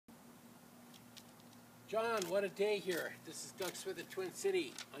John, what a day here. This is Doug Smith at Twin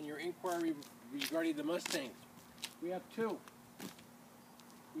City on your inquiry regarding the Mustangs. We have two.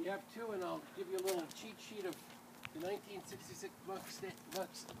 And I'll give you a little cheat sheet of the 1966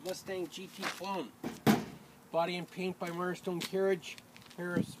 Mustang GT clone. Body and paint by Mirestone Carriage,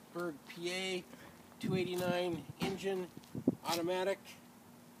 Harrisburg, PA, 289 engine, automatic,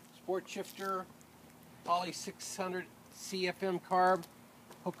 sport shifter, Poly 600 CFM carb,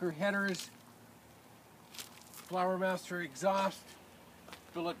 hooker headers, Flower Master exhaust,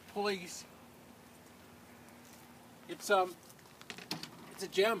 billet pulleys. It's a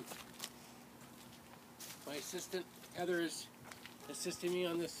gem. My assistant Heather is assisting me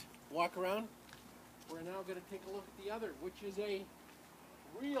on this walk around. We're now going to take a look at the other, which is a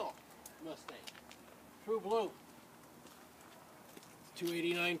real Mustang, true blue,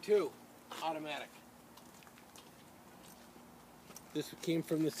 289 too, automatic. This came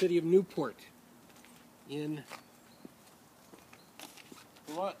from the city of Newport in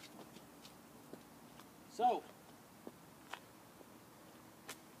Vermont. So,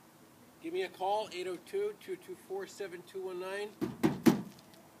 give me a call, 802-224-7219,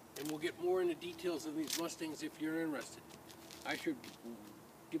 and we'll get more into details of these Mustangs if you're interested.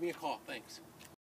 Give me a call. Thanks.